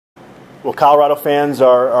Well, Colorado fans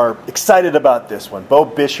are excited about this one. Beau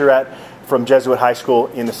Bisharat from Jesuit High School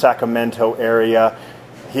in the Sacramento area.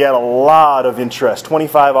 He had a lot of interest,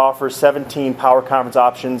 25 offers, 17 power conference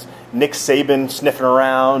options, Nick Saban sniffing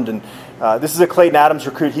around. And this is a Clayton Adams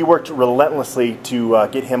recruit. He worked relentlessly to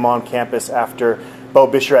get him on campus after Beau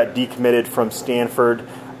Bisharat decommitted from Stanford.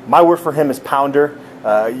 My word for him is pounder,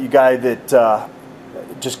 you guy that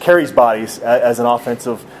just carries bodies as an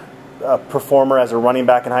offensive performer, as a running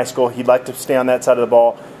back in high school. He'd like to stay on that side of the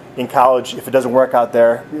ball. In college, if it doesn't work out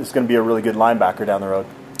there, he's going to be a really good linebacker down the road.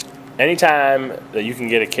 Anytime that you can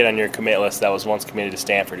get a kid on your commit list that was once committed to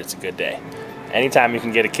Stanford, it's a good day. Anytime you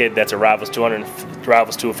can get a kid that's a Rivals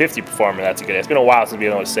 250 performer, that's a good day. It's been a while since we've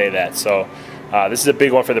been able to say that. So this is a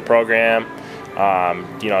big one for the program.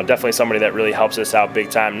 Definitely somebody that really helps us out big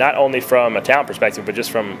time, not only from a talent perspective, but just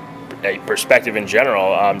from a perspective in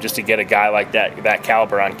general. Just to get a guy like that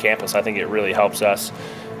caliber on campus, I think it really helps us.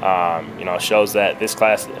 Shows that this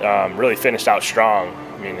class really finished out strong.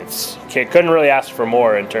 I mean, couldn't really ask for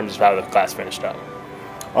more in terms of how the class finished up.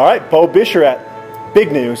 All right, Beau Bisharat,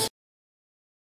 big news.